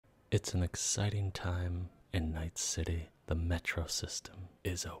It's an exciting time in Night City. The metro system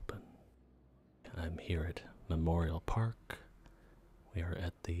is open. I'm here at Memorial Park. We are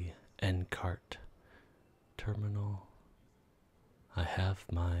at the NCART terminal. I have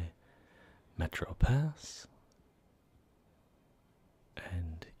my Metro Pass.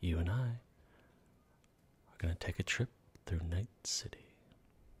 And you and I are going to take a trip through Night City.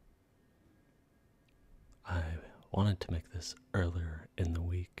 I wanted to make this earlier in the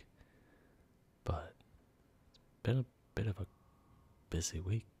week, but it's been a bit of a busy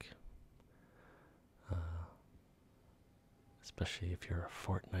week. Especially if you're a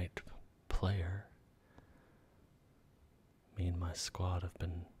Fortnite player. Me and my squad have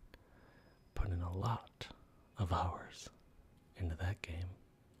been putting a lot of hours into that game.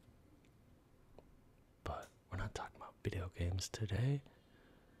 But we're not talking about video games today.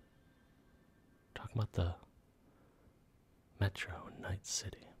 We're talking about the Metro in Night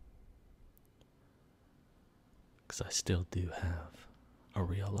City. Because I still do have a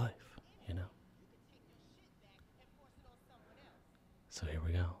real life, you know? So here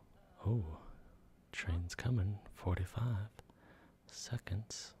we go. Oh, train's coming, 45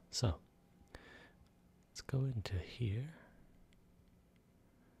 seconds. So, let's go into here.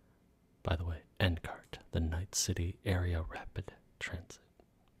 By the way, NCART, the Night City Area Rapid Transit.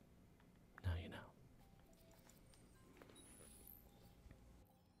 Now you know.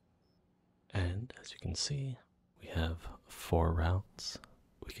 And as you can see, we have 4 routes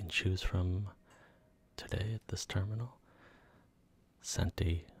we can choose from today at this terminal.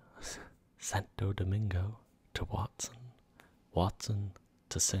 Santo Domingo to Watson, Watson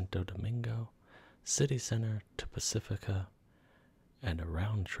to Santo Domingo, City Center to Pacifica, and a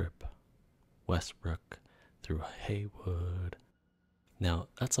round trip Westbrook through Haywood. Now,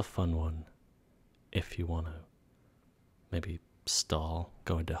 that's a fun one if you want to maybe stall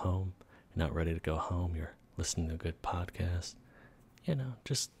going to home. You're not ready to go home, you're listening to a good podcast. You know,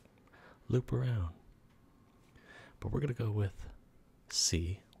 just loop around. But we're going to go with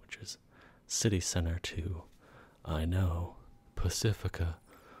C, which is City Center to, I know, Pacifica.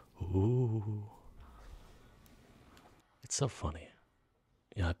 Ooh. It's so funny.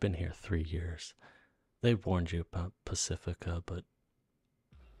 Yeah, I've been here 3 years. They warned you about Pacifica, but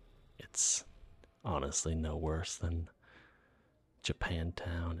it's honestly no worse than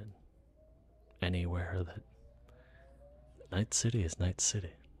Japantown and anywhere that... Night City is Night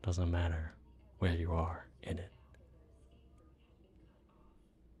City. Doesn't matter where you are in it.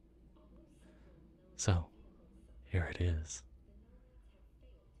 So, here it is.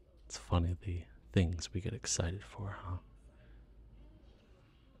 It's funny the things we get excited for, huh?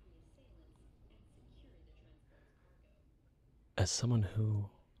 As someone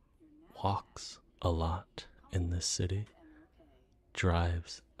who walks a lot in this city,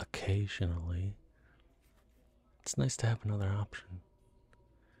 drives occasionally, it's nice to have another option.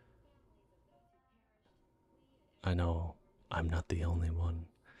 I know I'm not the only one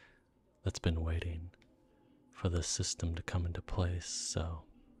that's been waiting for the system to come into place, so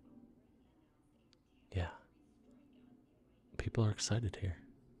yeah, people are excited here,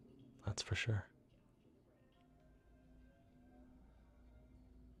 that's for sure.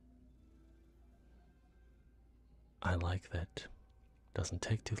 I like that it doesn't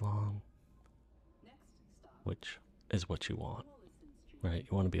take too long, which is what you want, right?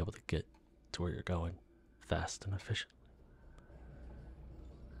 You want to be able to get to where you're going fast and efficiently.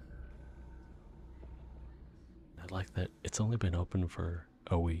 I like that it's only been open for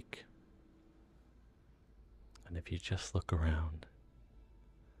a week. And if you just look around,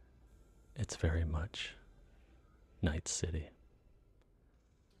 it's very much Night City.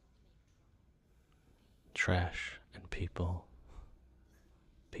 Trash and people.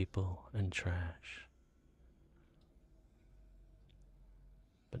 People and trash.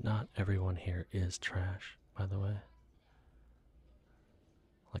 But not everyone here is trash, by the way.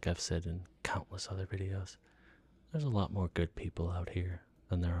 Like I've said in countless other videos, there's a lot more good people out here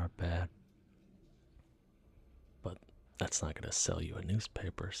than there are bad. But that's not going to sell you a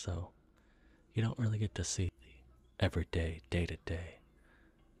newspaper, so you don't really get to see the everyday, day-to-day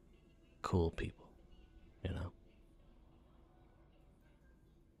cool people, you know?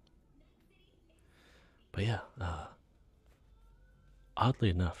 But yeah, oddly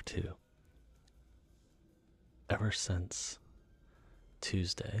enough too, ever since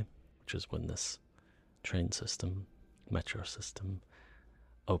Tuesday, which is when this train system, metro system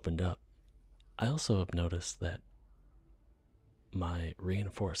opened up, I also have noticed that my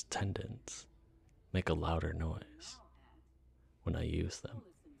reinforced tendons make a louder noise when I use them.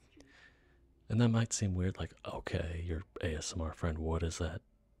 And that might seem weird, like, okay, your ASMR friend, what is that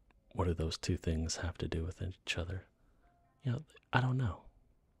what do those two things have to do with each other? You know, I don't know.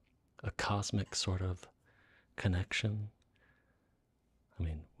 A cosmic sort of connection. I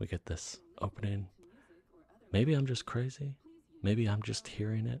mean, we get this opening. Maybe I'm just crazy. Maybe I'm just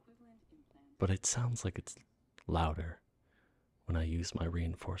hearing it. But it sounds like it's louder when I use my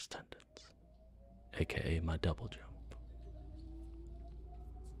reinforced tendons, aka my double jump.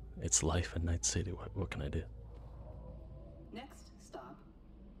 It's life in Night City. What can I do? Next stop,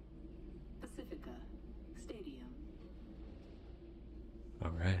 Pacifica Stadium.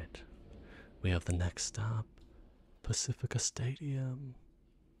 All right. We have the next stop, Pacifica Stadium.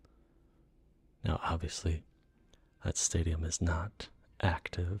 Now, obviously, that stadium is not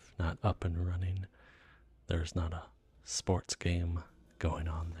active, not up and running. There's not a sports game going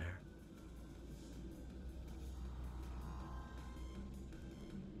on there.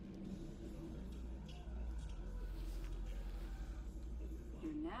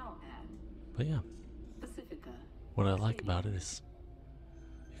 You're now at But yeah, Pacifica. what I like about it is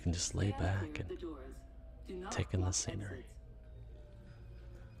you can just lay back and take in the scenery.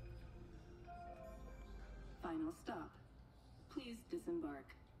 Final stop. Please disembark.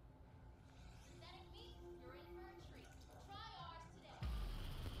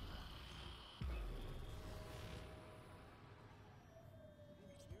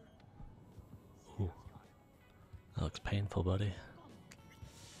 Ooh, that looks painful, buddy.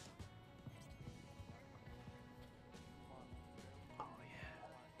 Oh yeah.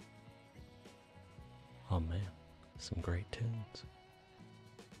 Oh man, some great tunes.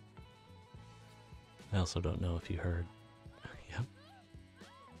 I also don't know if you heard. Yep.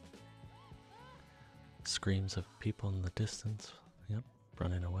 Screams of people in the distance. Yep,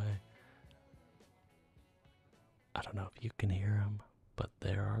 running away. I don't know if you can hear them, but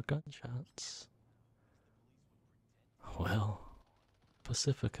there are gunshots. Well,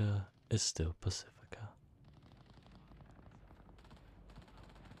 Pacifica is still Pacifica.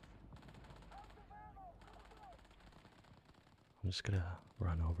 I'm just gonna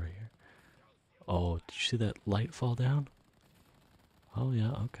run over here. Oh, did you see that light fall down? Oh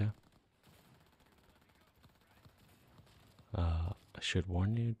yeah, okay. I should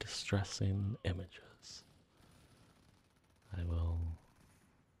warn you, distressing images. I will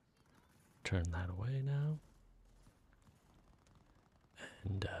turn that away now.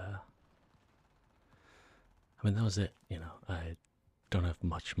 And, I mean, that was it, you know. I don't have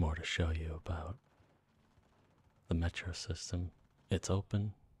much more to show you about the metro system. It's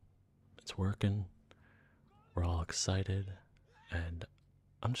open, it's working, we're all excited, and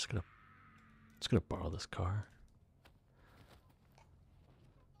I'm just gonna borrow this car.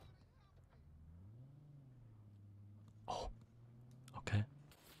 Oh, okay.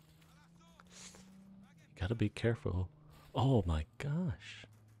 Gotta be careful. Oh my gosh.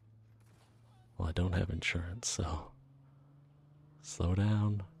 Well, I don't have insurance, so slow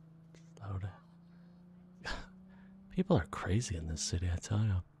down. Slow down. People are crazy in this city, I tell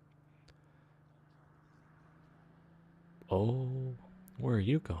you. Oh, where are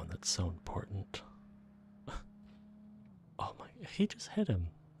you going? That's so important. Oh my, he just hit him.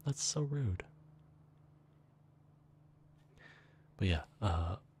 That's so rude. But yeah,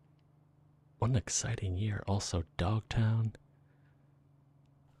 what an exciting year. Also, Dogtown.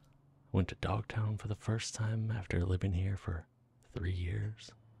 Went to Dogtown for the first time after living here for 3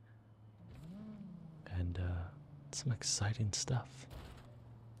 years. And, some exciting stuff.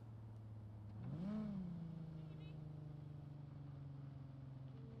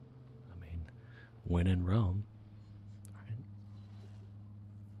 I mean, when in Rome, right?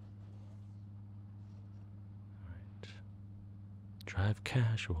 Alright. Drive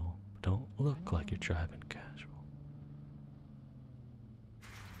casual, but don't look like you're driving casual.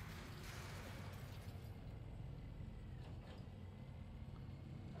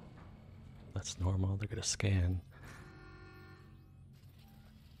 That's normal, they're gonna scan.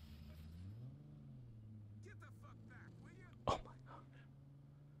 Oh my gosh.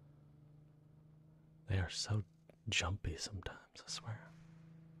 They are so jumpy sometimes, I swear.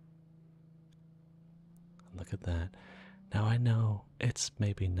 Look at that. Now I know it's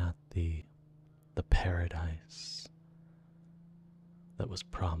maybe not the paradise that was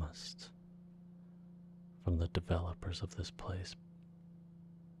promised from the developers of this place,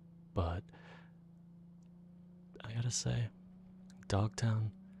 but I gotta say,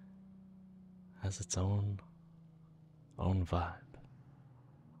 Dogtown has its own vibe,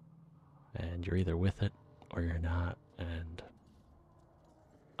 and you're either with it or you're not, and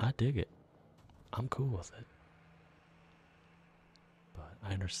I dig it. I'm cool with it. But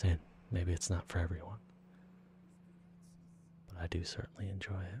I understand maybe it's not for everyone. But I do certainly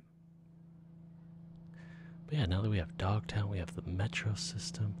enjoy it. But yeah, now that we have Dogtown, we have the metro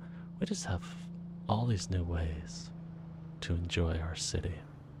system, we just have all these new ways to enjoy our city.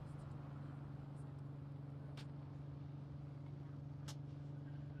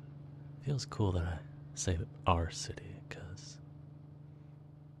 Feels cool that I say our city, because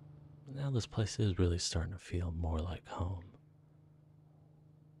now this place is really starting to feel more like home.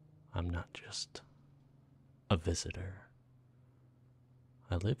 I'm not just a visitor.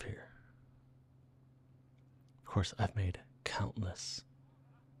 I live here. Of course, I've made countless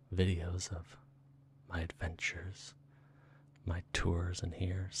videos of my adventures, my tours in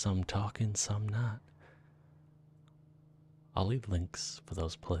here, some talking, some not. I'll leave links for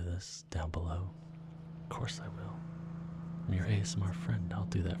those playlists down below. Of course I will. I'm your ASMR friend, I'll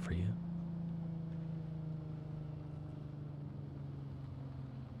do that for you.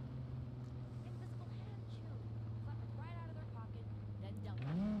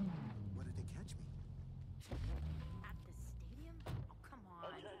 Where did they catch me? At the stadium? Oh, come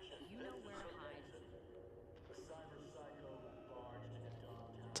on. You know where to hide.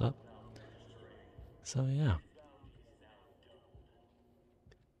 What's up? So yeah,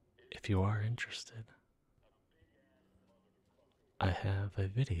 if you are interested, I have a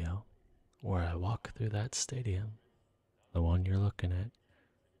video where I walk through that stadium, the one you're looking at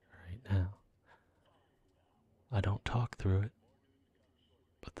right now. I don't talk through it,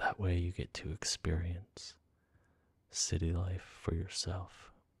 but that way you get to experience city life for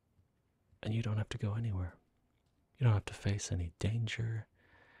yourself. And you don't have to go anywhere. You don't have to face any danger,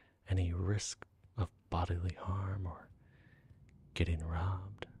 any risk of bodily harm or getting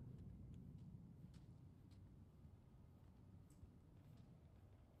robbed.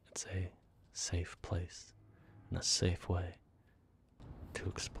 It's a safe place and a safe way to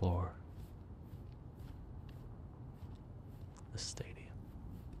explore the stadium.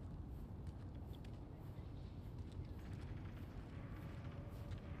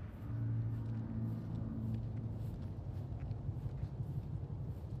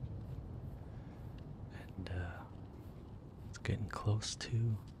 And it's getting close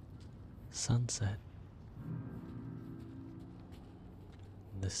to sunset.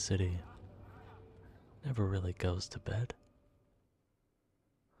 This city never really goes to bed.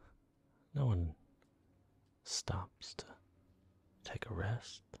 No one stops to take a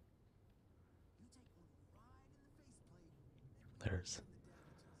rest. There's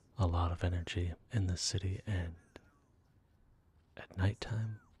a lot of energy in the city, and at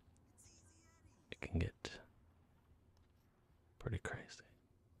nighttime, it can get pretty crazy.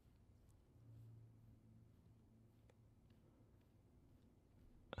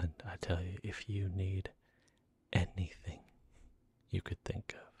 And I tell you, if you need anything you could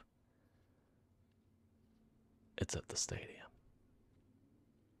think of, it's at the stadium.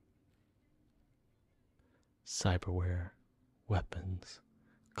 Cyberware, weapons,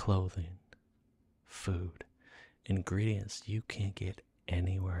 clothing, food, ingredients you can't get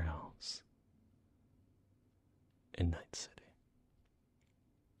anywhere else in Night City.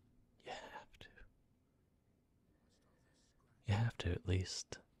 You have to. You have to at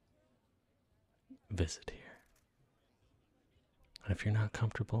least visit here. And if you're not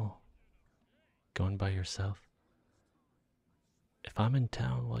comfortable going by yourself, if I'm in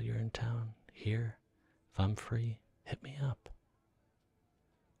town while you're in town here, if I'm free, hit me up.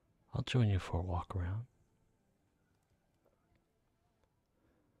 I'll join you for a walk around.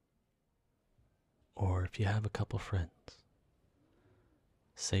 Or if you have a couple friends,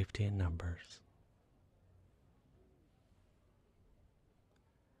 safety in numbers.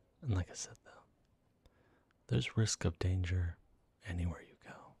 And like I said though, there's risk of danger anywhere you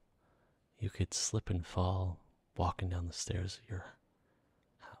go. You could slip and fall walking down the stairs of your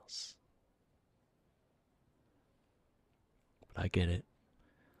house. But I get it.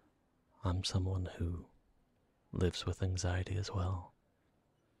 I'm someone who lives with anxiety as well.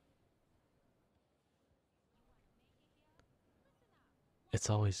 It's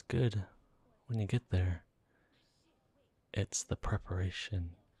always good when you get there. It's the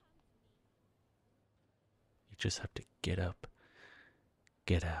preparation. You just have to get up,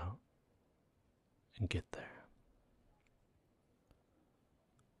 get out, and get there.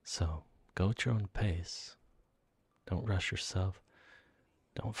 So, go at your own pace. Don't rush yourself.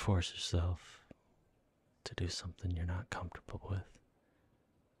 Don't force yourself to do something you're not comfortable with.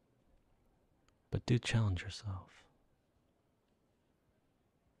 But do challenge yourself.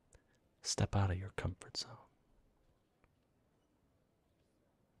 Step out of your comfort zone.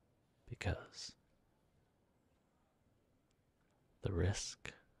 Because the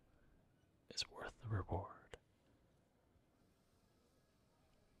risk is worth the reward.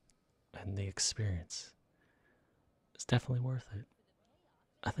 And the experience it's definitely worth it.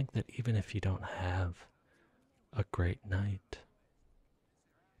 I think that even if you don't have a great night,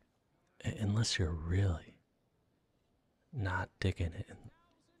 unless you're really not digging it,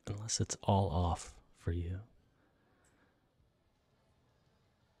 unless it's all off for you,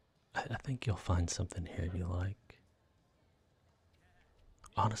 I think you'll find something here you like.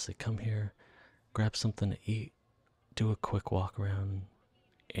 Honestly, come here, grab something to eat, do a quick walk around,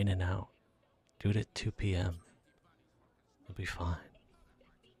 in and out. Do it at 2 p.m. You'll be fine.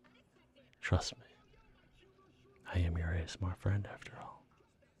 Trust me. I am your ASMR friend after all.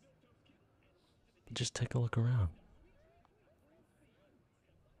 But just take a look around.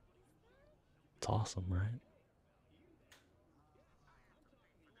 It's awesome, right?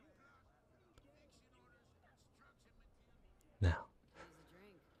 Now,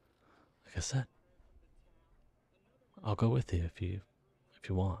 like I said, I'll go with you if you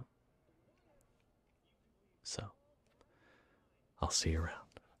want. So, I'll see you around.